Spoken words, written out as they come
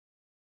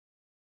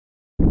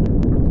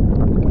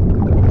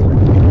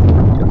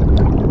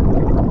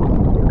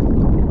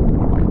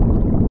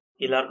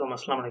எல்லாருக்கும்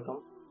அஸ்ஸலாமு அலைக்கும்.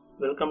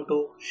 Welcome to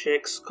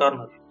shakes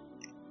corner.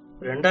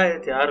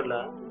 2006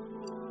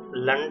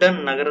 London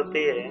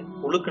நகரத்தையே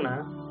உழுக்குன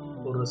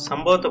ஒரு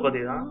சம்பவத்தை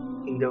பற்றி தான்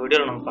இந்த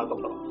வீடியோவில் நம்ம பார்க்க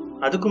போகிறோம்.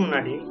 அதுக்கு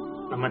முன்னாடி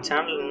நம்ம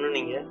சேனல் இன்னும்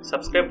நீங்கள்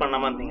சப்ஸ்கிரைப்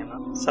பண்ணாமல் இருந்தீங்கன்னா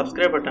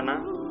சப்ஸ்கிரைப் பட்டனை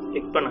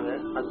கிளிக்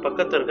பண்ணுங்கள். அது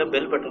பக்கத்தில் இருக்க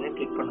பெல் பட்டனை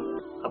கிளிக்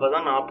பண்ணுங்கள். அப்போ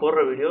தான் நான்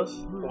போடுற வீடியோஸ்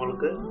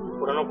உங்களுக்கு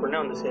உடனுக்குடனே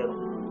வந்து சேரும்.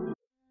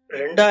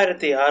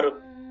 2006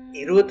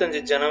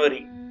 25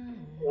 ஜனவரி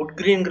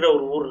உட்கிரீன்கிற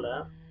ஒரு ஊரில்,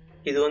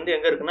 இது வந்து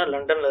எங்கே இருக்குன்னா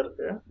லண்டனில்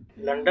இருக்குது.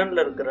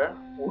 லண்டனில் இருக்கிற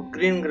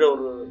உட்கிரீன்கிற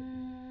ஒரு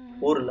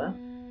ஊரில்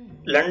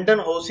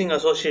லண்டன் ஹவுசிங்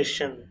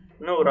அசோசியேஷன்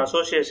ஒரு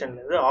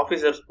அசோசியேஷன்லேருந்து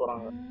ஆஃபீஸர்ஸ்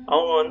போகிறாங்க.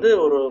 அவங்க வந்து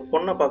ஒரு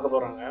பொண்ணை பார்க்க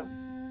போகிறாங்க.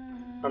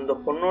 அந்த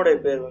பொண்ணோடைய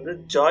பேர் வந்து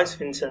ஜாய்ஸ்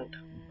வின்சென்ட்.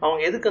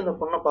 அவங்க எதுக்கு அந்த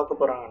பொண்ணை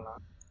பார்க்க போகிறாங்கன்னா,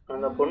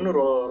 அந்த பொண்ணு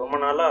ரொம்ப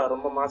நாளாக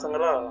ரொம்ப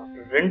மாதங்களாக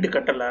ரெண்ட்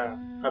கட்டலை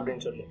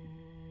அப்படின்னு சொல்லி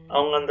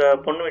அவங்க அந்த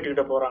பொண்ணு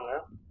வீட்டுக்கிட்ட போகிறாங்க.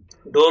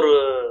 டோரு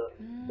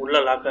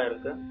உள்ளே லாக்காக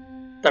இருக்குது.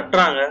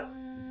 தட்டுறாங்க,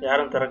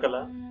 யாரும்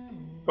திறக்கலை.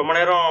 ரொம்ப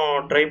நேரம்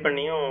ட்ரை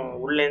பண்ணியும்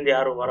உள்ளேருந்து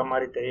யாரும் வர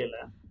மாதிரி தெரியல.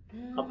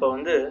 அப்போ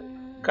வந்து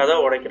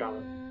கதவை உடைக்கிறாங்க.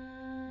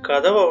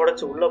 கதவை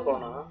உடைச்சி உள்ளே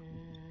போனால்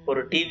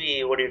ஒரு டிவி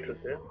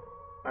ஓடிட்டுருக்கு.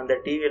 அந்த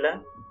டிவியில்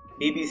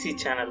பிபிசி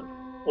சேனல்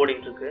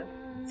ஓடிட்டுருக்கு.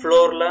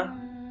 ஃப்ளோரில்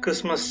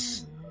கிறிஸ்மஸ்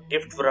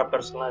கிஃப்ட்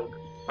ராப்பர்ஸ்லாம்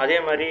இருக்குது. அதே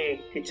மாதிரி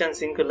கிச்சன்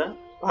சிங்கில்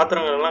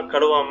பாத்திரங்கள்லாம்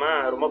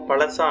கழுவாமல் ரொம்ப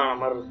பழசான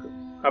மாதிரி இருக்குது.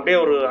 அப்படியே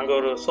அங்கே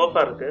ஒரு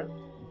சோஃபா இருக்குது.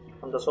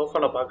 அந்த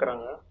சோஃபாவில்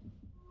பார்க்குறாங்க,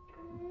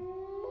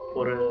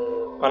 ஒரு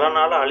பல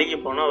நாள் அழுகி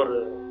போன ஒரு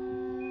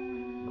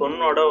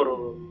பொண்ணோட ஒரு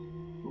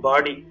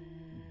பாடி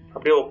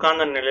அப்படியே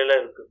உட்கார்ந்த நிலையில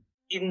இருக்கு.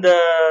 இந்த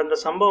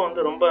சம்பவம்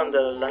வந்து ரொம்ப அந்த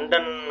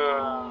லண்டன்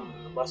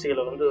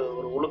வாசிகளை வந்து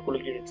ஒரு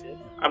உழுக்கிடுச்சு.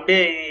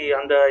 அப்படியே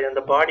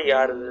அந்த பாடி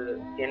யாரு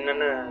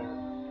என்னன்னு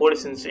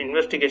போலீஸ்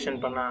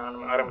இன்வெஸ்டிகேஷன் பண்ண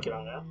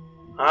ஆரம்பிக்கிறாங்க.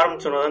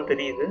 ஆரம்பிச்சோன்னதான்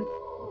தெரியுது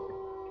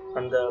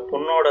அந்த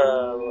பொண்ணோட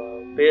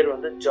பேர்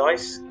வந்து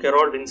ஜாய்ஸ்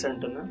கெரோல்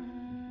வின்சென்ட்னு.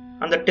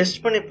 அந்த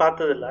டெஸ்ட் பண்ணி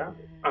பார்த்ததுல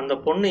அந்த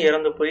பொண்ணு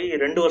இறந்து போய்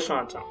 2 வருஷம்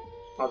ஆச்சான்.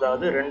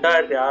 அதாவது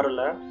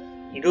 2006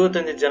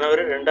 25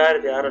 ஜனவரி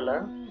 2006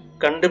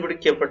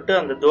 கண்டுபிடிக்கப்பட்டு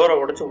அந்த டோரை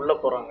உடைச்சு உள்ளே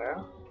போகிறாங்க.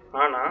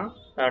 ஆனால்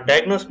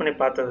டயக்னோஸ் பண்ணி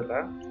பார்த்ததில்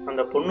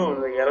அந்த பொண்ணு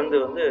வந்து இறந்து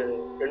வந்து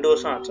 2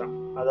 வருஷம் ஆச்சான்.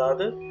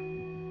 அதாவது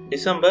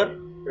டிசம்பர்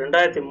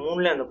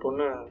 2003 அந்த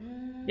பொண்ணு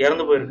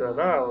இறந்து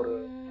போயிருக்கிறதா ஒரு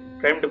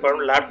கிரைம்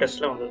டிபார்ட்மெண்ட் லேப்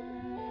டெஸ்ட்டில் வந்தது.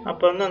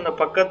 அப்போ வந்து அந்த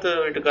பக்கத்து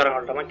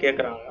வீட்டுக்காரங்கள்ட்டலாம்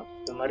கேட்குறாங்க,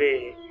 இந்த மாதிரி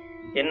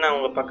என்ன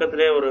அவங்க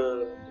பக்கத்துலேயே ஒரு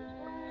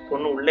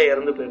பொண்ணு உள்ளே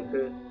இறந்து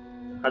போயிருக்கு,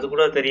 அது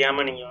கூட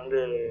தெரியாமல் நீங்கள்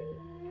வந்து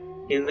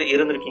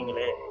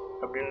இருந்திருக்கீங்களே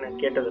அப்படின்னு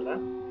கேட்டதில்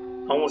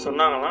அவங்க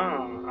சொன்னாங்களாம்,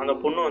 அந்த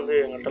பொண்ணு வந்து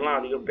எங்கள்கிட்டலாம்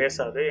அதிகம்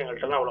பேசாது,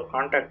 எங்கள்கிட்டலாம் அவ்வளோ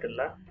கான்டாக்ட்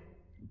இல்லை,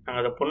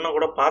 நாங்கள் அந்த பொண்ணை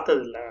கூட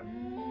பார்த்ததில்லை,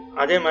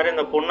 அதே மாதிரி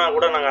அந்த பொண்ணை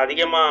கூட நாங்கள்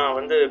அதிகமாக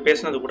வந்து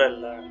பேசினது கூட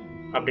இல்லை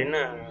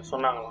அப்படின்னு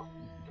சொன்னாங்களாம்.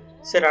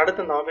 சரி,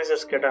 அடுத்து அந்த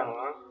ஆஃபீஸர்ஸ்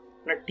கேட்டாங்களாம்,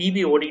 ஏன்னா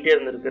டிவி ஓடிக்கிட்டே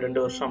இருந்திருக்கு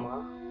 2 வருஷமா,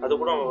 அது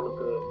கூட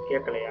உங்களுக்கு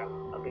கேட்கலையா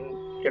அப்படின்னு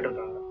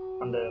கேட்டிருக்காங்க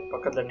அந்த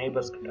பக்கத்தில்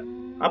நெய்பர்ஸ் கிட்ட.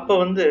 அப்போ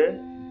வந்து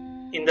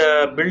இந்த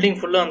பில்டிங்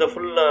ஃபுல்லாக அந்த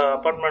ஃபுல்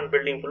அப்பார்ட்மெண்ட்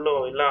பில்டிங்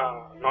ஃபுல்லும் எல்லாம்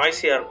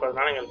நாய்ஸியாக இருக்கும்,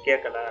 அதனால எங்களுக்கு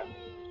கேட்கல.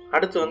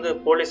 அடுத்து வந்து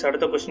போலீஸ்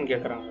அடுத்த கொஸ்டின்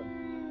கேட்குறாங்க,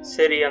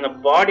 சரி அந்த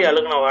பாடி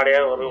அழுகுன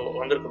வாடையாக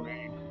வந்திருக்குமே,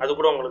 அது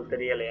கூட உங்களுக்கு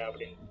தெரியலையா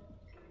அப்படின்னு.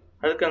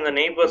 அதுக்கு அந்த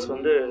நெய்பர்ஸ்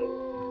வந்து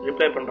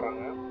ரிப்ளை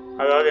பண்ணுறாங்க,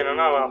 அதாவது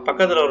என்னென்னா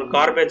பக்கத்தில் ஒரு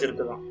கார்பேஜ்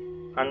இருக்குதான்,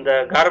 அந்த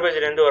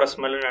கார்பேஜ்லேருந்து வர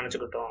ஸ்மெல்லுன்னு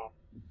நினச்சிக்கிட்டோம்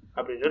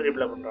அப்படின்னு சொல்லி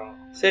ரிப்ளை பண்ணுறாங்க.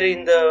 சரி,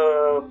 இந்த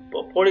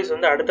போலீஸ்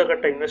வந்து அடுத்த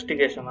கட்ட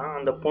இன்வெஸ்டிகேஷனாக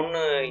அந்த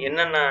பொண்ணு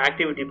என்னென்ன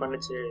ஆக்டிவிட்டி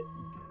பண்ணுச்சு,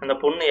 அந்த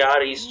பொண்ணு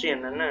யார், ஹிஸ்ட்ரி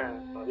என்னன்னு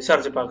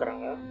விசாரித்து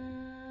பார்க்குறாங்க.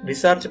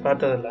 விசாரித்து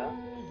பார்த்ததில்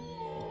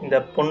இந்த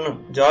பொண்ணு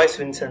ஜாய்ஸ்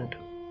வின்சென்ட்,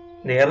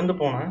 இந்த இறந்து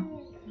போன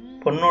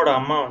பொண்ணோட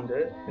அம்மா வந்து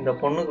இந்த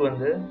பொண்ணுக்கு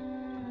வந்து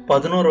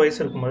 11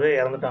 வயசு இருக்கும்போது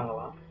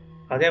இறந்துட்டாங்களாம்.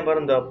 அதே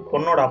மாதிரி இந்த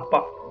பொண்ணோட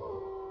அப்பா,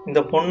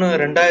 இந்த பொண்ணு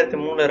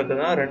 2003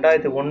 இருக்குதுன்னா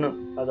 2001,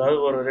 அதாவது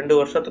ஒரு 2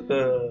 வருஷத்துக்கு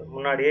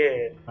முன்னாடியே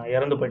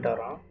இறந்து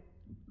போயிட்டாராம்.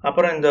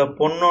 அப்புறம் இந்த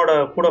பொண்ணோட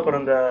கூட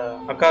பிறந்த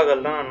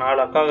அக்காக்கள் தான் 4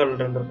 அக்காக்கள்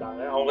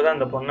இருந்திருக்காங்க. அவங்க தான்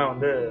இந்த பொண்ணை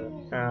வந்து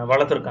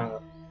வளர்த்துருக்காங்க.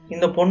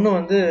 இந்த பொண்ணு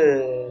வந்து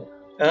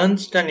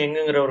ஏர்ன்ஸ்ட் அண்ட்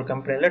யங்குங்கிற ஒரு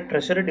கம்பெனியில்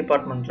ட்ரெஷரி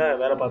டிபார்ட்மெண்ட்டில்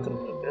வேலை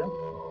பார்த்துருக்கு.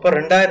 இப்போ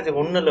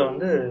 2001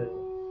 வந்து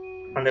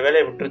அந்த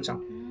வேலையை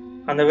விட்டுருச்சான்.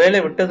 அந்த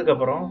வேலையை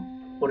விட்டதுக்கப்புறம்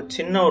ஒரு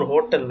சின்ன ஒரு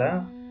ஹோட்டலில்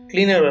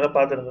கிளீனர் வேலை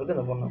பார்த்துருந்துருக்கு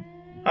இந்த பொண்ணு.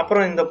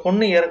 அப்புறம் இந்த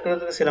பொண்ணு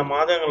இறக்குறதுக்கு சில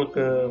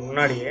மாதங்களுக்கு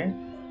முன்னாடியே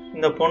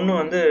இந்த பொண்ணு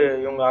வந்து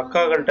இவங்க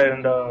அக்காக்கள்கிட்ட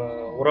இருந்த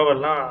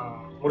உறவெல்லாம்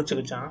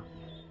முடிச்சுக்கிச்சான்,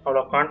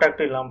 அவ்வளோ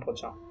கான்டாக்டும் இல்லாமல்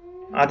போச்சான்.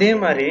 அதே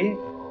மாதிரி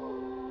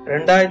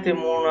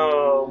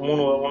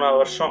 2003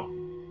 வருஷம்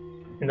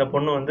இந்த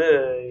பொண்ணு வந்து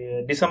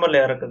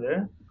டிசம்பரில் இறக்குது.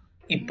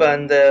 இப்போ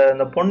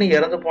அந்த பொண்ணு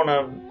இறந்து போன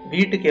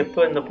வீட்டுக்கு எப்போ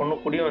இந்த பொண்ணு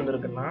குடி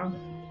வந்திருக்குன்னா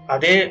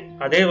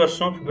அதே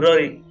வருஷம்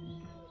பிப்ரவரி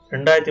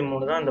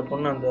 2003 தான் இந்த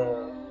பொண்ணு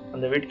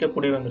அந்த வீட்டுக்கே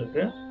குடி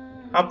வந்திருக்கு.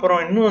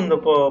 அப்புறம் இன்னும் அந்த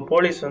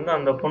போலீஸ் வந்து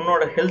அந்த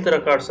பொண்ணோட ஹெல்த்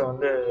ரெக்கார்ட்ஸை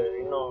வந்து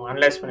இன்னும்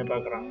அனலைஸ் பண்ணி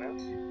பார்க்குறாங்க.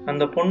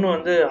 அந்த பொண்ணு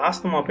வந்து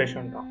ஆஸ்துமா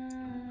பேஷண்ட் தான்,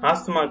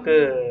 ஆஸ்துமாவுக்கு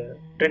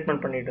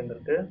ட்ரீட்மெண்ட் பண்ணிட்டு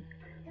இருந்திருக்கு.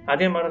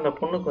 அதே மாதிரி அந்த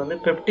பொண்ணுக்கு வந்து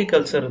பெப்டிக்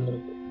அல்சர்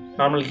இருந்திருக்கு,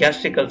 நார்மல்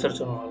கேஸ்ட்ரிக் அல்சர்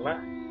சொல்லுவாங்கல்ல,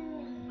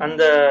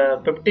 அந்த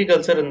பெப்டிக்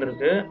அல்சர்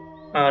இருந்திருக்கு.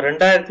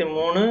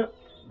 2003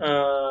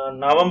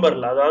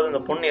 நவம்பரில், அதாவது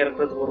இந்த பொண்ணு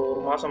இறக்குறதுக்கு ஒரு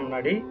மாதம்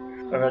முன்னாடி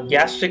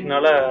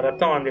கேஸ்ட்ரிக்னால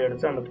ரத்தம் வாந்தி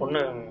எடுத்து அந்த பொண்ணு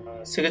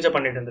சிகிச்சை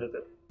பண்ணிட்டு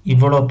இருந்திருக்கு.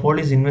 இவ்வளோ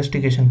போலீஸ்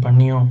இன்வெஸ்டிகேஷன்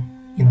பண்ணியும்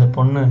இந்த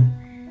பொண்ணு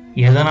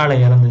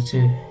எதனால் இறந்துச்சு,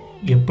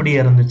 எப்படி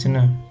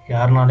இறந்துச்சுன்னு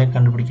யாருனாலே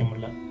கண்டுபிடிக்க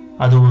முடியல.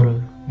 அது ஒரு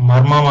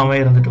மர்மமாகவே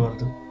இருந்துட்டு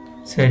வருது.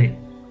 சரி,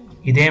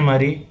 இதே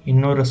மாதிரி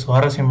இன்னொரு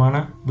சுவாரஸ்யமான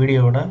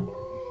வீடியோவோட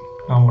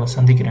நான் உங்களை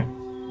சந்திக்கிறேன்.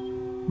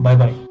 பாய்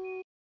பாய்.